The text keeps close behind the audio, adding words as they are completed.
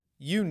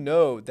you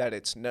know that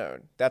it's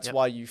known. That's Yep.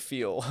 why you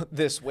feel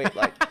this weight.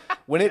 Like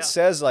when it Yeah.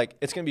 says like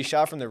it's going to be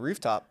shot from the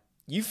rooftop,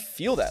 you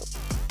feel that.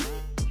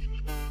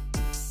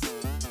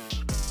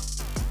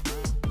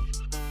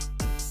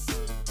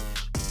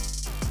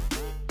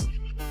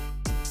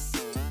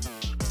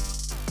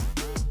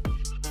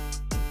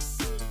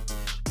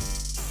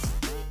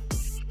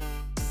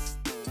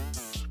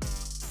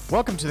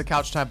 Welcome to the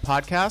Couch Time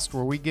Podcast,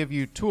 where we give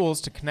you tools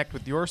to connect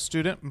with your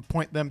student and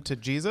point them to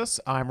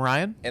Jesus. I'm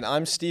Ryan. And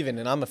I'm Steven,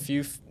 and I'm a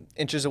few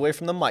inches away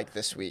from the mic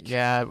this week.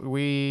 Yeah,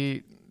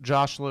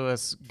 Josh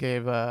Lewis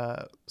gave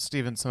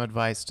Steven some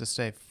advice to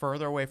stay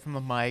further away from the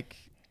mic.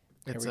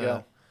 Here we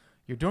go.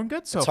 You're doing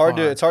good so It's far.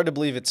 hard to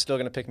believe it's still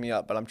going to pick me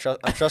up, but I'm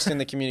trusting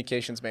the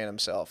communications man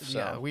himself.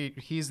 So. Yeah,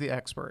 he's the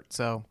expert.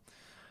 So,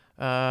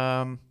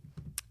 yeah.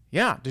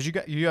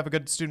 Did you have a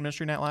good student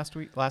ministry night last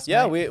night?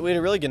 Yeah, we had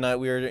a really good night.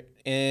 We're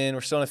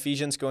still in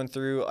Ephesians, going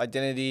through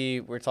identity.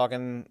 We're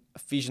talking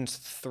Ephesians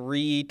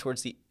 3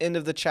 towards the end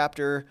of the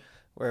chapter,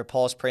 where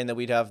Paul's praying that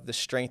we'd have the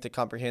strength to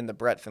comprehend the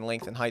breadth and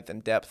length and height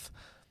and depth.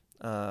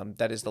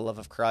 That is the love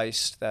of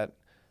Christ that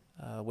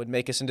would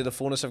make us into the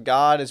fullness of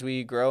God as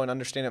we grow and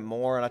understand it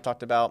more. And I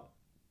talked about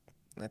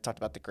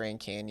the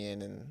Grand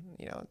Canyon, and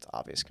it's an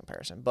obvious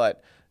comparison,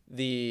 but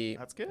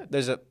that's good.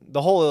 There's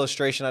the whole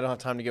illustration. I don't have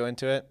time to go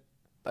into it,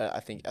 but I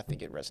think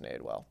it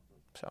resonated well.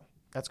 So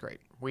that's great.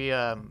 We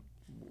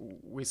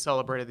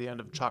celebrated the end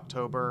of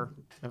Chalktober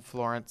in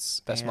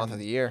Florence. Best month of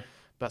the year.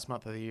 Best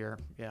month of the year.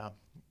 Yeah,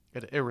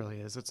 it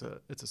really is. It's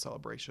a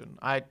celebration.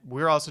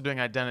 We're also doing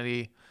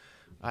identity.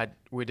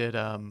 We did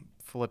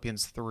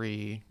Philippians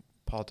 3.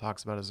 Paul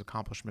talks about his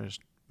accomplishments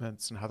and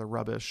how they're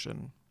rubbish,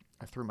 and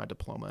I threw my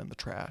diploma in the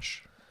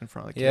trash in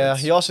front of the kids. Yeah,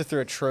 he also threw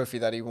a trophy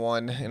that he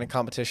won in a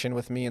competition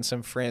with me and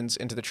some friends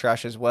into the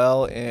trash as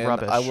well. And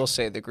Rubbish. I will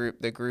say the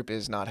group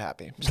is not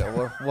happy.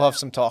 So we'll have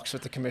some talks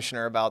with the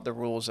commissioner about the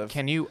rules of.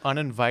 Can you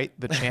uninvite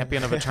the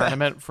champion of a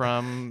tournament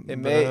from?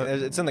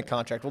 It's in the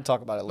contract. We'll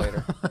talk about it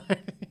later.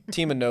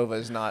 Team Innova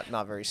is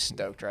not very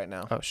stoked right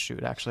now. Oh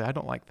shoot! Actually, I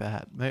don't like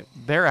that.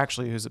 They're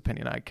actually whose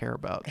opinion I care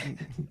about.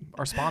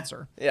 Our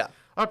sponsor. Yeah.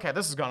 Okay,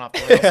 this has gone off the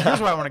rails. Here's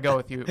where I want to go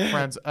with you,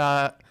 friends.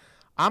 I'm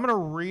going to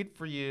read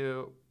for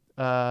you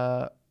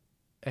a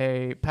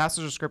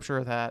passage of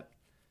scripture that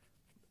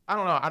I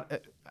don't know.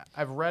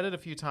 I've read it a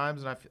few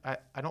times, and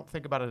I don't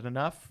think about it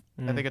enough.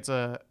 I think it's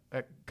a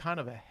kind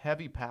of a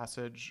heavy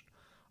passage.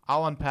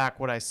 I'll unpack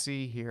what I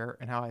see here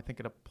and how I think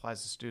it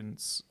applies to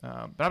students.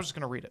 But I'm just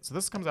going to read it. So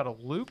this comes out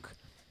of Luke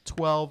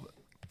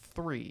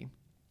 12:3.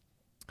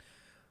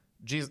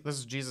 This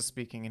is Jesus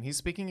speaking, and he's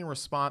speaking in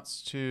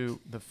response to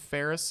the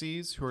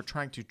Pharisees who are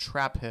trying to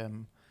trap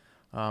him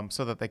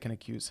so that they can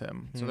accuse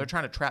him. So they're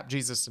trying to trap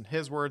Jesus in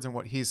his words and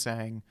what he's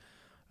saying.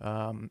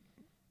 And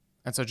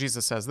so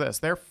Jesus says this: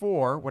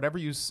 "Therefore, whatever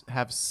you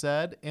have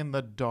said in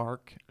the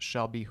dark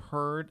shall be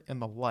heard in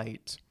the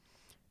light,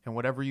 and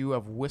whatever you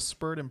have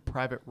whispered in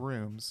private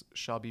rooms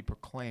shall be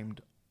proclaimed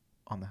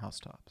on the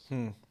housetops."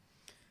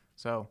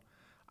 So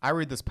I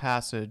read this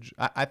passage.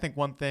 I think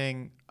one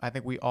thing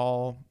we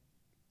all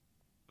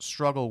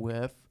struggle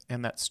with,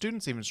 and that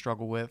students even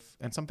struggle with,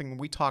 and something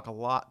we talk a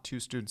lot to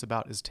students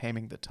about, is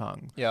taming the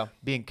tongue. Yeah.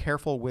 Being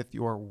careful with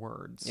your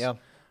words. Yeah.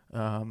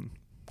 There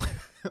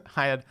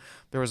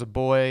was a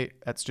boy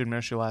at student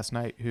ministry last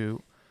night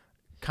who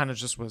kind of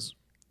just was,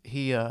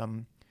 he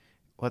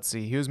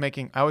was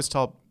making, I always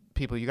tell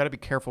people, you got to be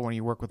careful when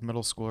you work with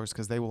middle schoolers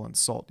because they will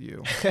insult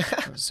you.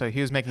 So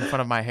he was making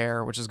fun of my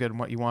hair, which is good and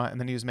what you want. And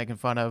then he was making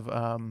fun of,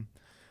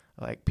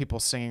 like people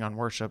singing on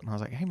worship, and I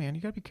was like, "Hey, man,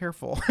 you gotta be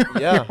careful.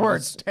 Yeah, your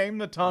words, tame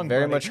the tongue."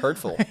 Very buddy. much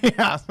hurtful.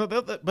 Yeah,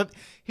 but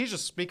he's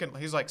just speaking.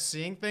 He's like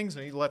seeing things,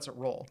 and he lets it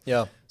roll.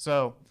 Yeah.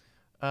 So,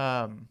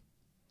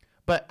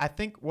 but I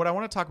think what I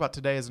want to talk about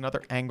today is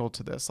another angle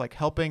to this, like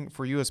helping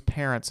for you as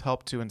parents,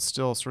 help to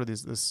instill sort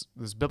of this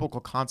biblical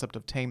concept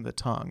of tame the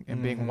tongue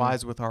and being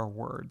wise with our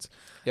words.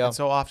 Yeah. And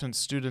so often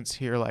students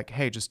hear like,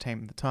 "Hey, just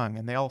tame the tongue,"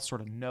 and they all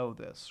sort of know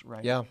this,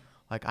 right? Yeah.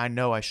 Like, I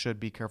know I should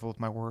be careful with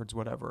my words,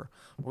 whatever.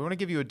 We want to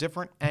give you a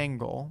different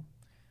angle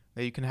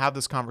that you can have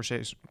this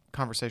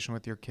conversation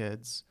with your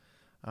kids.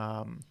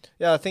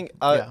 Yeah, I think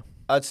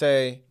I'd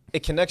say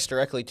it connects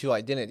directly to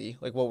identity,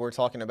 like what we're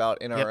talking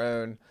about in our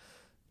own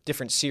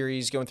different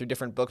series, going through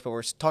different books, but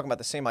we're talking about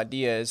the same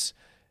ideas,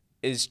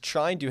 is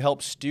trying to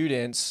help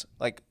students.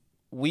 Like,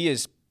 we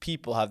as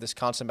people have this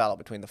constant battle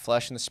between the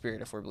flesh and the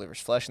spirit, if we're believers,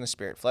 flesh and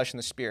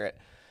the spirit.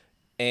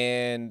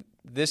 And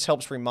this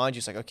helps remind you,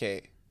 it's like,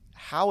 okay,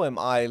 how am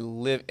I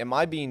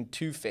being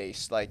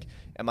two-faced? Like,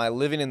 am I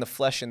living in the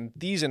flesh in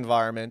these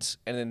environments,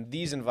 and in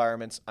these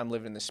environments, I'm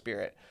living in the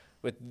spirit?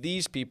 With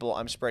these people,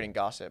 I'm spreading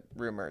gossip,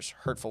 rumors,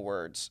 hurtful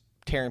words,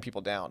 tearing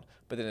people down.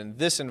 But then in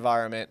this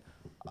environment,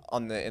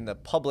 in the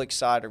public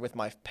side, or with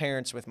my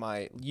parents, with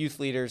my youth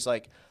leaders,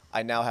 like,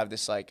 I now have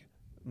this like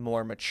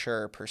more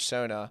mature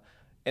persona.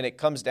 And it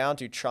comes down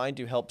to trying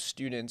to help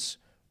students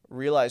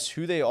realize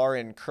who they are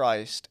in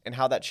Christ and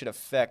how that should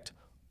affect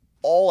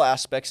all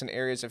aspects and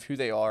areas of who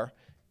they are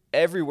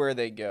everywhere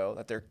they go,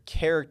 that their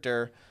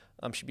character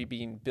should be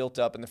being built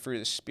up in the fruit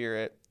of the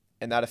Spirit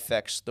and that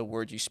affects the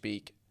words you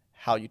speak,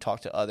 how you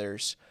talk to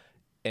others,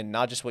 and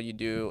not just what you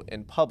do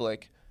in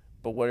public,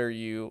 but what are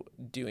you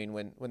doing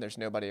when there's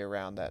nobody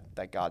around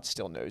that God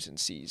still knows and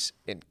sees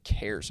and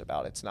cares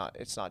about. It's not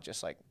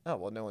just like, oh,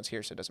 well, no one's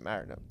here, so it doesn't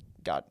matter. No,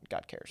 God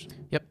cares.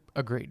 Yep,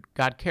 agreed.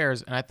 God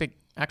cares. And I think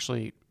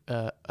actually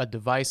a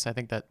device I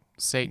think that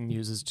Satan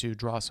uses to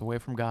draw us away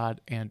from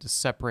God and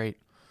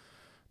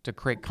to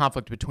create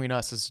conflict between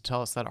us is to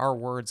tell us that our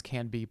words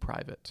can be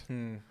private.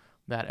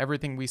 That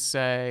everything we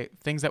say,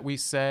 things that we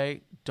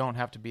say, don't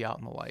have to be out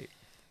in the light.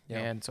 Yeah.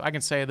 And so I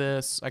can say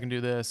this, I can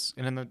do this,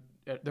 and in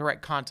the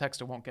right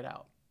context, it won't get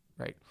out,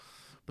 right?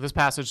 But this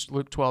passage,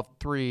 Luke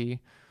 12:3,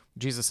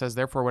 Jesus says,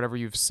 therefore, whatever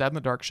you've said in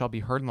the dark shall be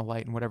heard in the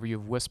light, and whatever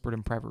you've whispered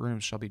in private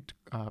rooms shall be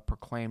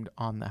proclaimed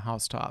on the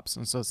housetops.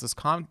 And so it's this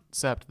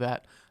concept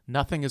that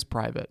nothing is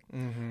private.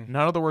 Mm-hmm.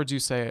 None of the words you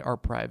say are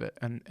private.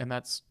 And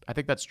I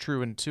think that's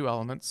true in two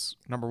elements.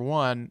 Number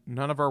one,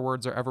 none of our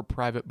words are ever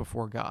private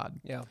before God.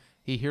 Yeah.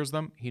 He hears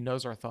them. He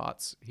knows our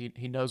thoughts.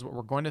 He knows what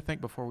we're going to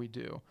think before we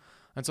do.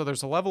 And so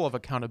there's a level of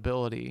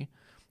accountability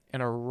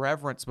and a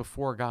reverence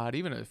before God,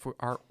 even if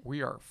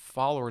we are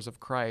followers of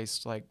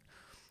Christ,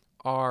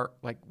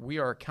 we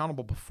are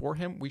accountable before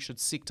him. We should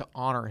seek to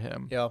honor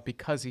him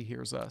because he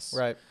hears us.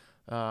 Right.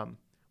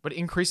 But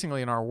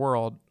increasingly in our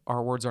world,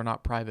 our words are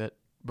not private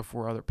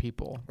before other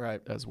people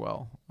as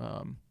well.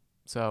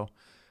 So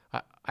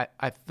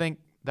I think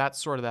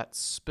that's sort of that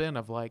spin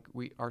of like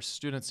our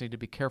students need to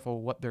be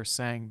careful what they're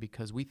saying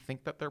because we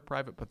think that they're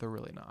private, but they're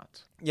really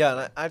not. Yeah,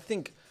 and I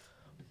think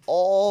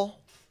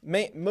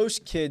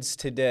most kids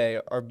today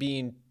are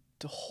being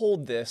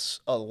told this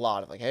a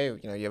lot of like, hey,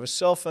 you have a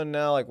cell phone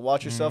now, like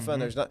watch your cell phone.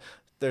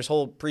 There's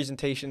whole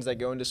presentations that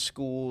go into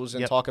schools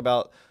and talk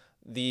about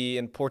the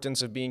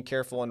importance of being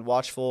careful and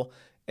watchful.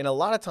 And a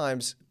lot of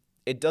times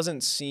it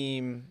doesn't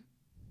seem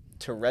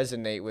to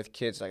resonate with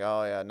kids like,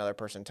 oh yeah, another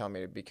person telling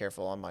me to be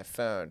careful on my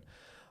phone.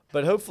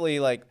 But hopefully,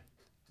 like,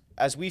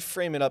 as we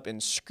frame it up in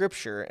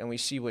Scripture and we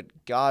see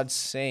what God's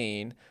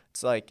saying,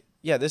 it's like,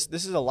 yeah, this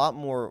is a lot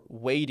more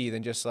weighty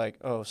than just like,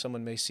 oh,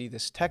 someone may see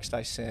this text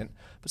I sent.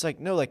 But it's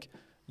like, no, like,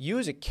 you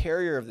as a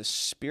carrier of the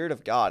Spirit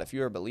of God, if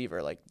you're a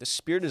believer, like, the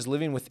Spirit is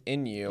living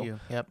within you.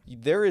 Yep.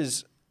 There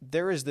is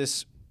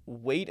this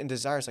weight and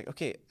desire. It's like,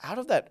 okay, out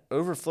of that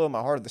overflow of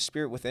my heart, of the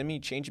Spirit within me,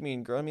 changing me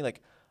and growing me,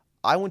 like,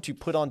 I want to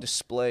put on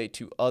display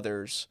to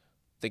others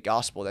the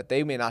gospel, that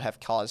they may not have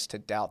cause to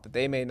doubt, that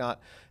they may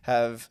not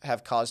have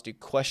cause to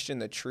question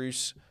the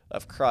truths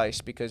of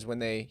Christ, because when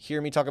they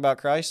hear me talk about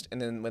Christ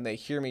and then when they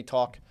hear me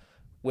talk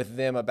with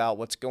them about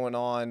what's going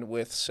on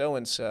with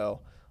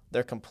so-and-so,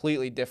 they're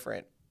completely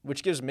different,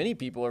 which gives many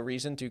people a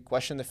reason to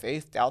question the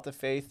faith,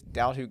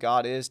 doubt who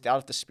God is, doubt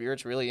if the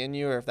Spirit's really in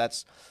you or if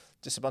that's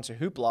just a bunch of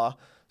hoopla.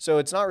 So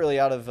it's not really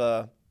out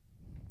of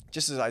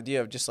just this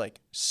idea of just like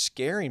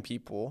scaring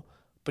people,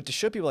 but to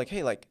show people like,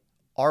 hey, like,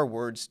 our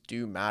words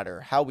do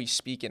matter. How we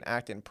speak and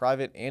act in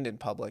private and in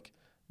public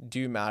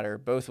do matter,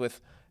 both with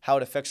how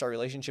it affects our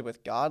relationship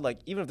with God. Like,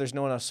 even if there's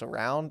no one else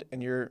around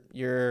and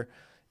you're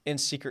in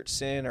secret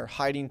sin or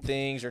hiding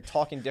things or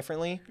talking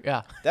differently,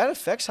 that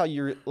affects how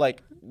you're,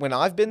 like, when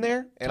I've been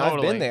there and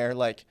I've been there,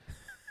 like,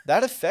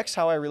 that affects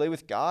how I relate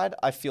with God.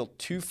 I feel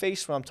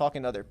two-faced when I'm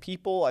talking to other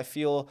people. I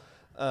feel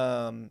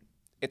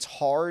it's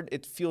hard.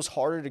 It feels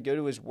harder to go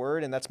to his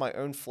word, and that's my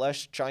own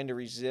flesh trying to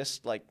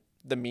resist, like,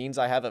 the means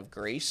I have of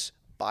grace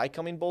by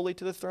coming boldly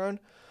to the throne.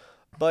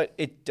 But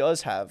it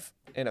does have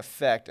an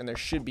effect, and there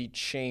should be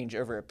change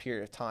over a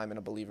period of time in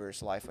a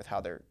believer's life with how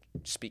they're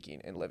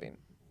speaking and living.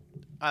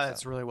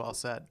 That's really well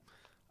said.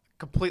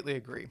 Completely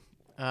agree.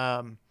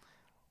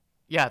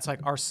 It's like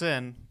our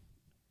sin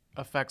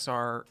affects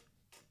our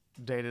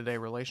day-to-day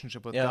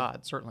relationship with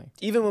God, certainly.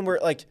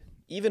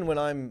 Even when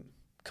I'm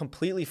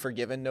completely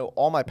forgiven, know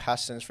all my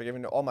past sins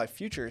forgiven, know all my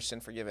future sin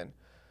forgiven,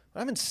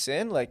 when I'm in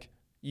sin, like,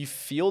 you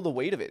feel the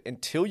weight of it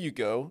until you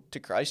go to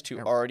Christ, who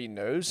already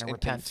knows and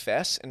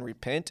confess and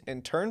repent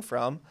and turn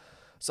from.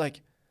 It's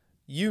like,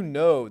 you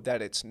know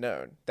that it's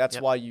known. That's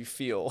why you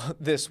feel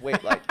this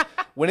weight. Like,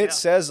 when it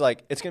says,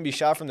 like, it's going to be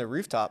shot from the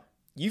rooftop,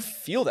 you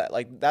feel that.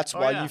 Like, that's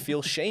why you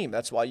feel shame.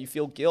 That's why you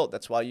feel guilt.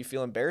 That's why you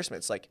feel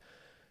embarrassment. It's like,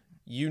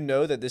 you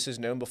know that this is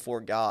known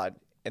before God,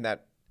 and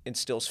that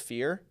instills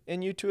fear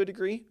in you to a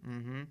degree.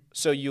 Mm-hmm.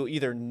 So you'll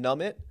either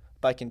numb it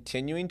by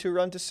continuing to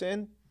run to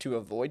sin to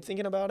avoid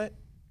thinking about it,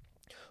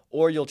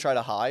 or you'll try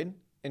to hide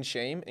in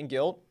shame and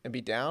guilt and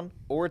be down.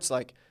 Or it's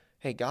like,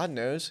 hey, God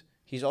knows.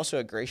 He's also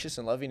a gracious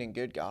and loving and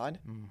good God.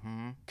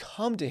 Mm-hmm.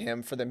 Come to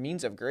him for the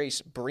means of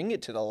grace. Bring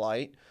it to the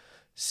light.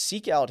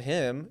 Seek out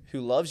him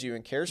who loves you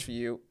and cares for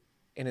you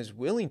and is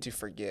willing to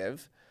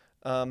forgive.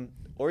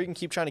 Or you can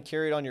keep trying to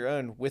carry it on your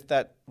own with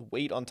that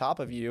weight on top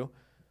of you,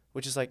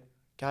 which is like,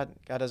 God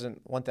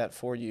doesn't want that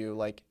for you.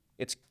 Like,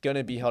 it's going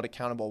to be held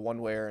accountable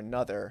one way or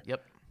another.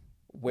 Yep.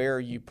 Where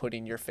are you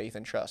putting your faith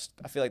and trust?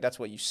 I feel like that's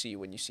what you see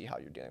when you see how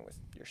you're dealing with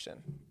your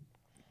sin.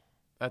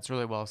 That's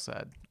really well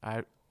said.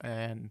 I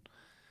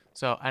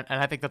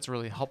think that's a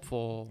really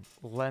helpful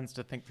lens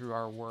to think through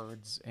our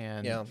words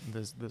and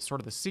the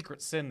sort of the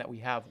secret sin that we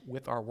have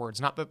with our words.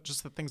 Not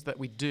just the things that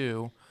we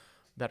do,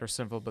 that are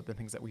sinful, but the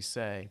things that we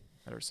say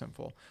that are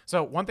sinful.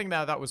 So one thing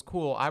that I thought was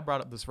cool, I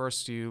brought up this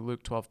verse to you,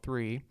 Luke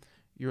 12:3.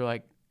 You were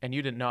like, and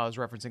you didn't know I was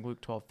referencing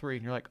Luke 12:3,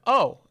 and you're like,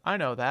 oh, I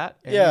know that,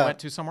 and you went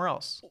to somewhere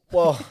else.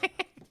 Well,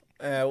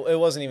 it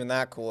wasn't even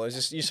that cool. It was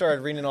just you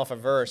started reading off a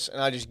verse,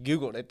 and I just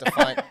Googled it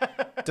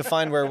to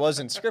find where it was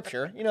in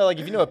Scripture. You know, like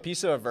if you know a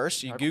piece of a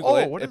verse, you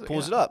Google it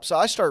pulls it up. So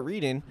I start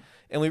reading,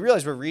 and we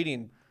realize we're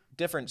reading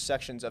different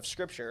sections of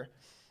Scripture.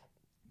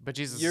 But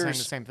Jesus is saying the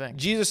same thing.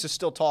 Jesus is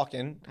still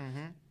talking,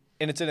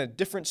 and it's in a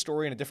different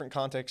story, in a different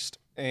context.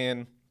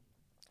 And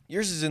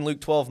yours is in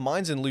Luke 12,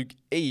 mine's in Luke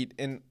 8,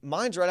 and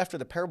mine's right after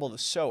the parable of the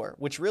sower,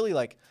 which really,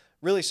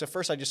 so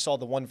first I just saw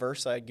the one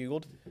verse that I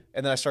Googled,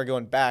 and then I started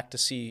going back to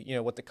see, you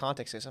know, what the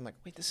context is. I'm like,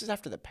 wait, this is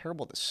after the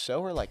parable of the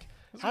sower? Like,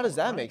 how does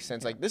that make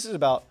sense? Like, I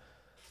thought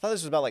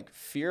this was about, like,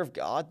 fear of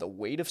God, the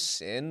weight of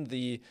sin,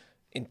 the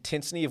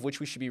intensity of which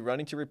we should be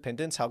running to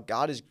repentance, how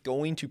God is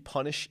going to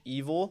punish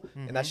evil,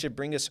 and that should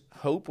bring us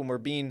hope when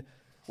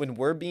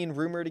we're being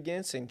rumored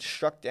against and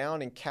struck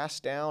down and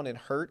cast down and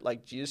hurt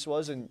like Jesus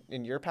was in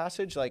your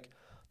passage. Like,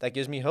 that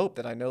gives me hope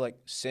that I know, like,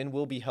 sin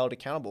will be held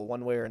accountable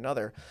one way or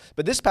another.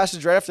 But this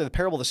passage right after the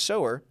parable of the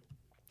sower,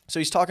 so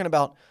he's talking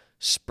about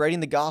spreading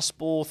the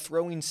gospel,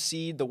 throwing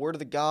seed, the word of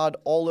the God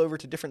all over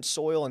to different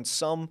soil, and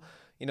some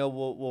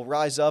will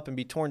rise up and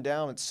be torn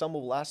down, and some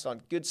will last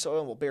on good soil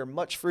and will bear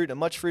much fruit and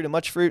much fruit and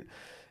much fruit.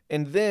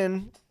 And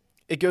then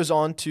it goes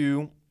on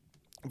to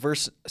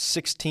verse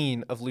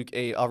 16 of Luke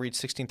 8. I'll read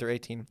 16 through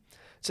 18. It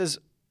says,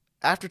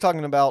 after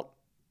talking about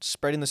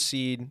spreading the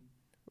seed,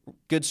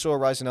 good soil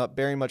rising up,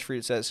 bearing much fruit,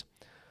 it says,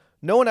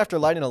 no one after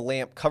lighting a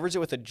lamp covers it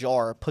with a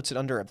jar, puts it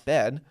under a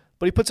bed,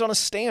 but he puts it on a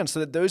stand so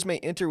that those may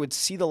enter would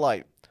see the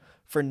light.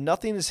 For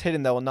nothing is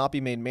hidden that will not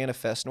be made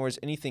manifest, nor is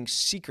anything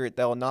secret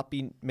that will not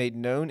be made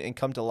known and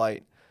come to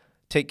light.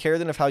 Take care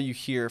then of how you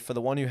hear, for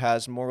the one who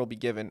has more will be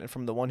given, and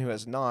from the one who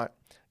has not,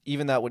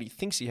 even that what he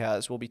thinks he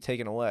has will be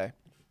taken away.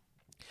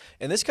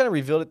 And this kind of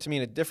revealed it to me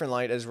in a different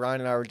light as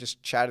Ryan and I were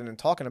just chatting and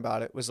talking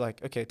about it. Was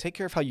like, okay, take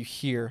care of how you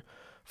hear,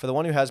 for the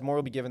one who has more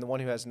will be given, the one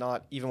who has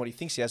not, even what he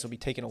thinks he has will be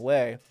taken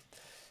away.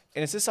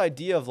 And it's this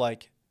idea of,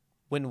 like,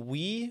 when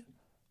we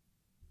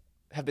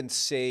have been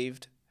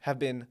saved,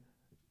 have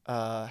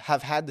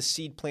had the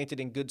seed planted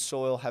in good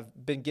soil, have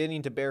been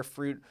beginning to bear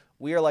fruit,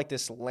 we are like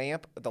this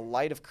lamp. The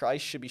light of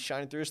Christ should be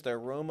shining through us. The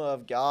aroma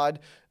of God,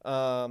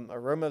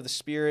 aroma of the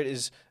Spirit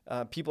is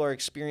people are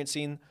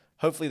experiencing.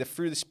 Hopefully the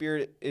fruit of the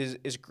Spirit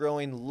is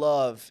growing: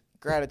 love,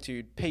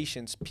 gratitude,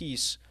 patience,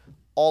 peace,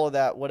 all of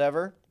that,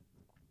 whatever.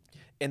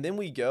 And then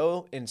we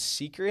go in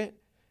secret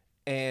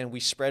and we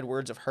spread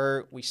words of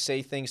hurt. We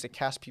say things to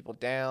cast people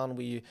down.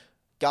 We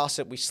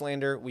gossip, we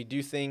slander, we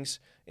do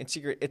things in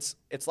secret.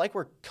 It's like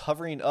we're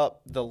covering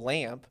up the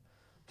lamp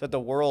that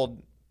the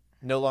world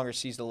no longer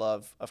sees the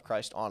love of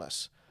Christ on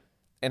us.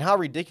 And how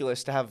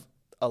ridiculous to have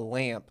a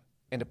lamp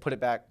and to put it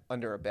back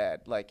under a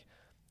bed. Like,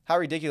 how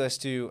ridiculous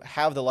to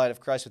have the light of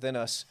Christ within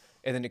us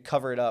and then to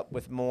cover it up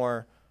with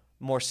more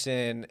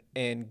sin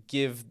and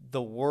give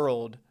the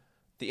world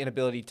the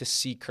inability to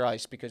see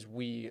Christ because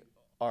we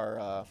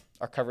are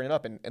covering it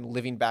up and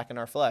living back in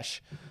our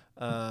flesh.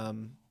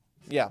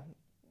 Yeah.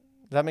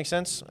 Does that make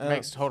sense? It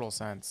makes total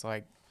sense.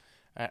 Like,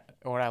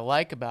 what I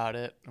like about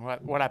it,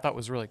 what I thought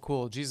was really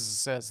cool, Jesus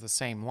says the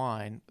same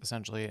line,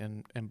 essentially,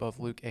 in both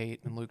Luke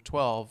 8 and Luke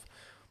 12.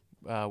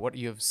 What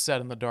you have said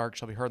in the dark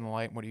shall be heard in the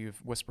light, and what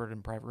you've whispered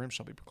in private rooms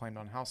shall be proclaimed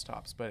on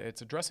housetops. But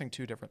it's addressing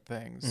two different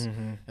things.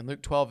 Mm-hmm. In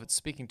Luke 12, it's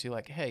speaking to,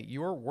 like, hey,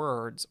 your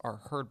words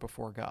are heard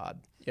before God.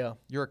 Yeah.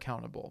 You're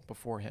accountable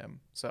before him.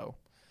 So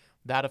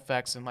that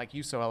affects, and like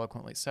you so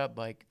eloquently said,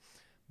 like,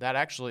 that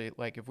actually,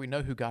 like, if we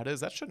know who God is,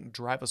 that shouldn't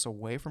drive us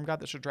away from God.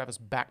 That should drive us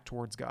back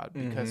towards God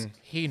because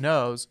he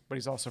knows, but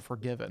he's also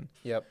forgiven.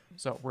 Yep.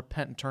 So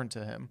repent and turn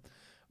to him.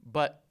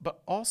 But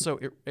also,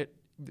 it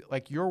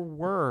like, your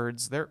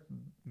words, they're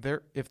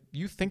if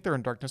you think they're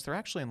in darkness, they're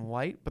actually in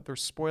light, but they're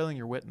spoiling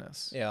your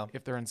witness. Yeah.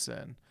 If they're in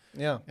sin.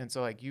 Yeah. And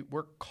so, like,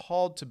 we're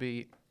called to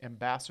be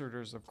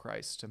ambassadors of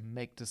Christ, to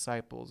make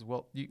disciples.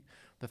 Well,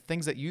 the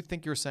things that you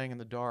think you're saying in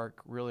the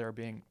dark really are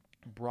being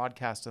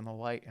broadcast in the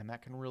light, and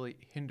that can really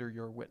hinder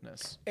your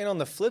witness. And on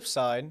the flip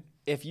side,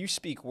 if you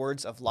speak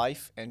words of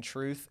life and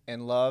truth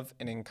and love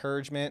and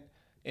encouragement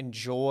and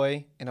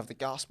joy and of the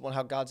gospel and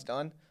how God's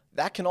done,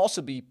 that can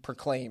also be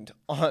proclaimed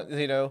on,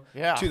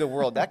 to the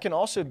world. That can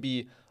also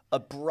be a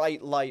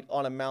bright light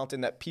on a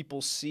mountain that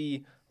people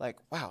see, like,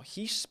 wow,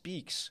 he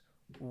speaks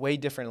way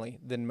differently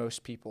than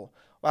most people.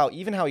 Wow,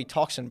 even how he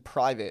talks in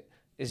private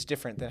is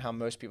different than how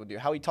most people do.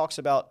 How he talks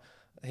about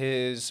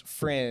his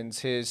friends,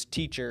 his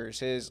teachers,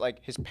 his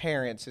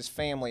parents, his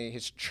family,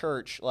 his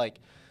church, like,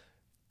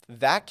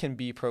 that can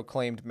be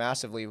proclaimed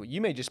massively.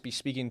 You may just be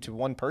speaking to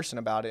one person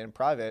about it in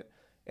private,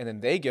 and then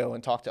they go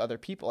and talk to other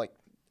people. Like,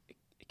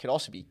 it could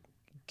also be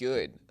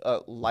good,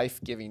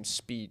 life-giving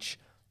speech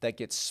that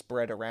gets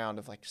spread around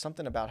of, like,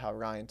 something about how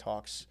Ryan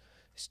talks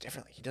is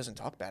different. Like, he doesn't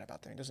talk bad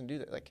about things. He doesn't do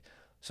that. Like,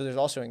 so there's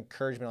also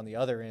encouragement on the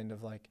other end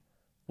of, like,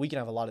 we can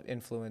have a lot of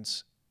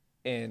influence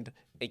and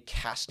a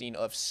casting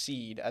of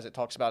seed, as it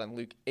talks about in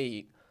Luke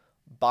 8,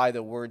 by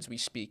the words we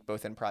speak,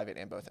 both in private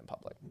and both in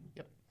public.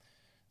 Yep.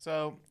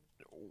 So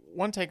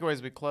one takeaway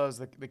as we close,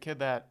 the kid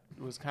that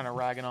was kind of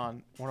ragging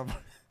on one of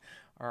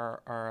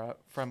our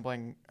friend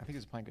playing, I think he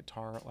was playing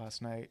guitar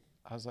last night.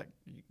 I was like,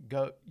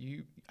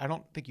 I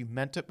don't think you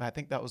meant it, but I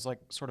think that was like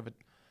sort of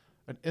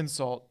an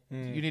insult.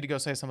 You need to go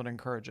say something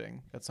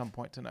encouraging at some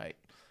point tonight.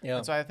 Yeah.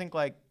 And so I think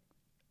like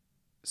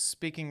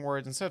speaking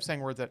words, instead of saying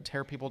words that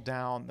tear people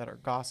down, that are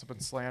gossip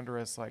and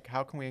slanderous, like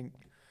how can we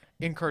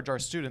encourage our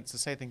students to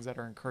say things that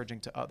are encouraging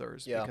to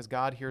others? Yeah. Because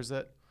God hears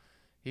it.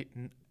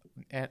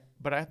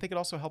 But I think it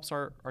also helps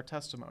our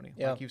testimony.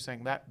 Yeah. Like you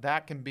saying,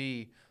 that can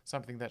be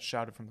something that's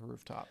shouted from the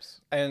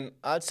rooftops. And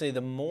I'd say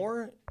the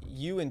more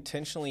you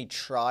intentionally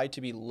try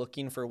to be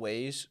looking for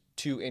ways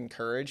to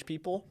encourage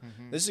people,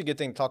 this is a good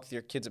thing to talk with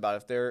your kids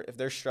about. If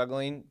they're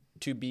struggling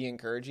to be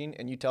encouraging,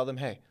 and you tell them,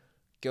 hey,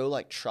 go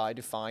like try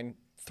to find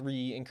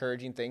 3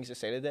 encouraging things to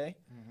say today,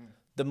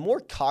 the more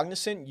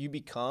cognizant you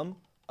become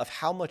of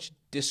how much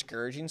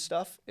discouraging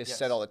stuff is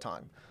said all the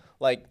time.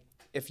 Like,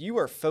 if you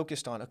are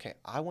focused on, okay,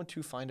 I want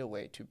to find a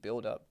way to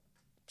build up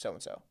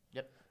so-and-so,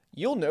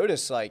 you'll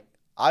notice, like,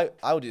 I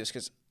will do this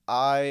because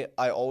I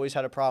always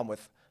had a problem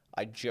with,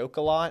 I joke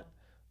a lot,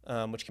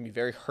 which can be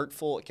very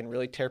hurtful. It can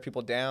really tear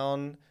people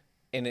down,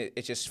 and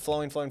it's just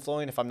flowing.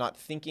 If I'm not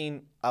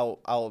thinking,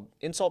 I'll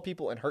insult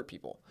people and hurt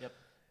people. Yep.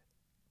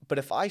 But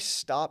if I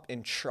stop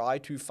and try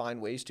to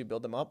find ways to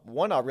build them up,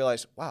 one, I'll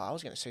realize, wow, I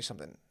was going to say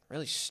something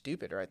really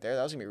stupid right there.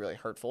 That was going to be really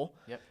hurtful.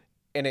 Yep.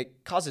 And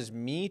it causes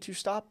me to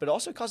stop, but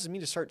also causes me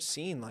to start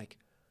seeing like,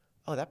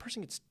 oh, that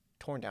person gets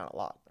torn down a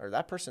lot. Or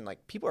that person,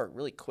 like, people are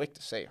really quick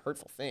to say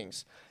hurtful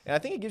things. And I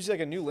think it gives you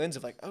like a new lens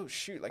of like, oh,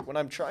 shoot, like when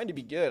I'm trying to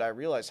be good, I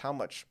realize how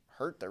much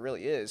hurt there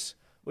really is,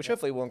 which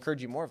hopefully will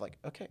encourage you more of like,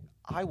 okay,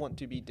 I want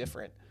to be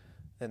different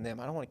than them.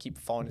 I don't want to keep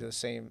falling to the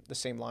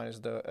same line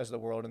as the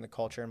world and the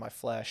culture and my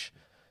flesh.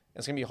 And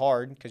it's going to be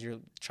hard because you're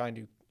trying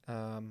to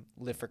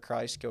live for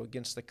Christ, go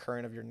against the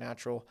current of your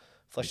natural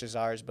flesh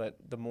desires. But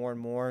the more and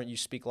more you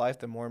speak life,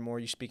 the more and more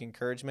you speak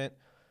encouragement,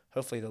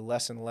 hopefully the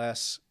less and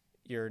less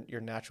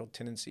your natural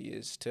tendency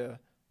is to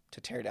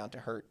tear down, to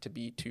hurt, to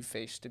be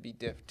two-faced,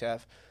 to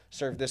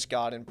serve this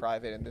God in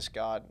private and this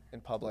God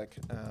in public.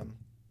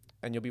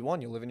 And you'll be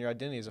one. You'll live in your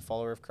identity as a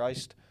follower of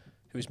Christ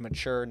who's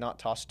mature, not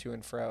tossed to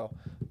and fro,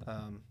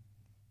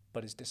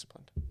 but is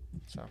disciplined.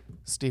 So,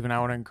 Stephen, I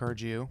want to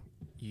encourage you.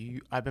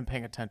 I've been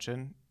paying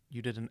attention.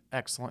 You did an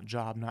excellent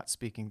job not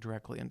speaking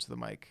directly into the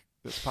mic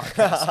this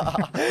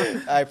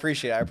podcast. I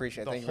appreciate it. Thank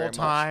you very much. The whole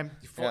time,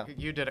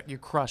 you did it. You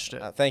crushed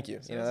it. Thank you.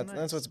 So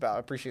that's what it's about. I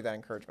appreciate that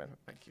encouragement.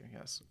 Thank you.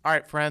 Yes. All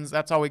right, friends,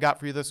 that's all we got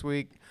for you this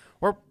week.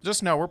 We're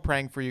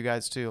praying for you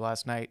guys too.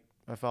 Last night,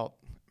 I felt,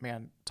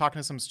 talking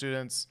to some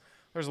students,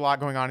 there's a lot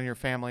going on in your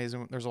families,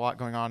 and there's a lot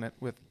going on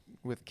with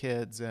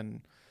kids,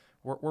 and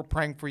we're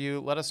praying for you.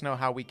 Let us know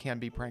how we can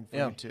be praying for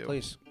you too.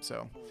 Please.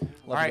 So,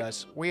 love you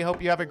guys. We hope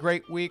you have a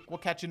great week. We'll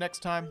catch you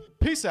next time.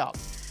 Peace out.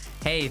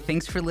 Hey,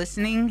 thanks for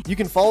listening. You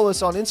can follow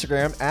us on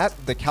Instagram at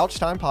The Couch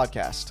Time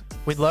Podcast.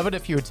 We'd love it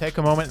if you would take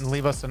a moment and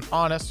leave us an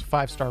honest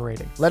 5-star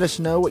rating. Let us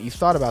know what you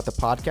thought about the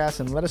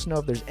podcast, and let us know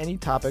if there's any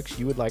topics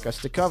you would like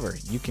us to cover.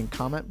 You can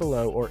comment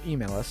below or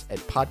email us at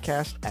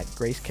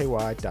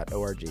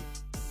podcast@graceky.org.